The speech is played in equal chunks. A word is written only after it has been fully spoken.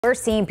We're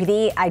seeing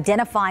PD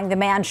identifying the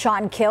man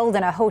shot and killed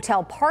in a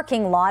hotel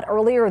parking lot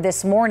earlier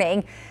this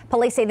morning.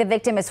 Police say the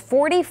victim is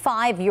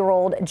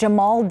 45-year-old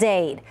Jamal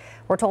Dade.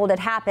 We're told it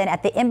happened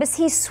at the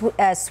Embassy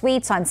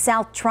Suites on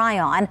South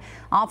Tryon.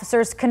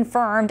 Officers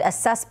confirmed a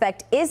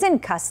suspect is in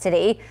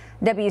custody.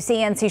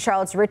 WCNC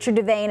Charlotte's Richard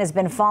Devane has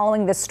been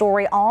following the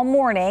story all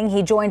morning.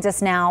 He joins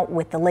us now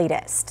with the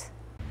latest.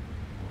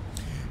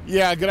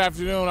 Yeah, good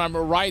afternoon. I'm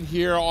right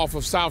here off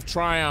of South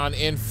Tryon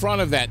in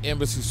front of that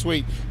Embassy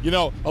Suite. You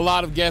know, a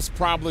lot of guests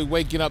probably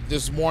waking up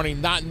this morning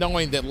not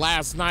knowing that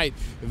last night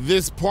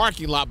this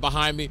parking lot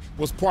behind me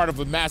was part of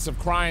a massive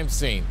crime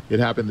scene. It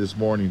happened this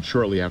morning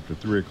shortly after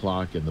 3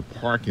 o'clock in the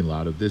parking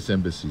lot of this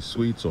Embassy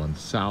Suites on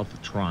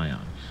South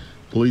Tryon.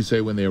 Police say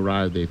when they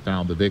arrived, they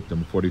found the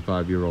victim,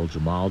 45-year-old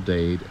Jamal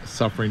Dade,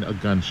 suffering a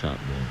gunshot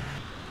wound.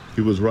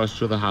 He was rushed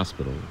to the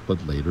hospital,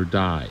 but later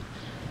died.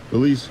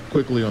 Police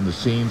quickly on the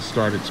scene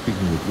started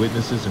speaking with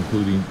witnesses,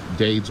 including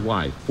Dade's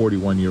wife,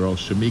 41-year-old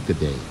Shamika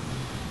Dade.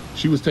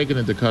 She was taken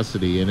into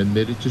custody and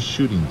admitted to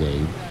shooting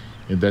Dade.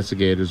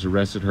 Investigators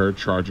arrested her,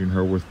 charging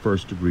her with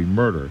first-degree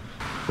murder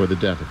for the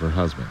death of her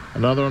husband.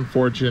 Another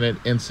unfortunate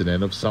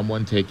incident of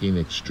someone taking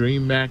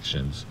extreme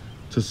actions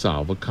to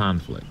solve a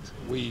conflict.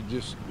 We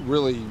just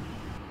really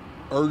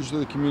urge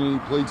the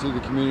community, plead to the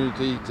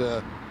community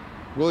to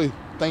really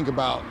think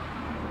about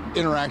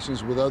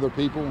interactions with other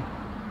people.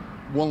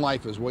 One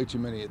life is way too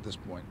many at this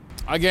point.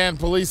 Again,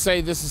 police say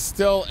this is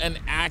still an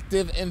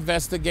active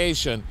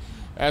investigation.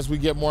 As we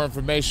get more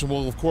information,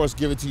 we'll of course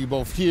give it to you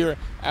both here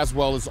as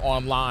well as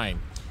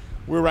online.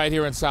 We're right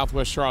here in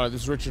Southwest Charlotte.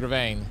 This is Richard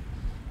Devane.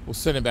 We'll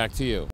send it back to you.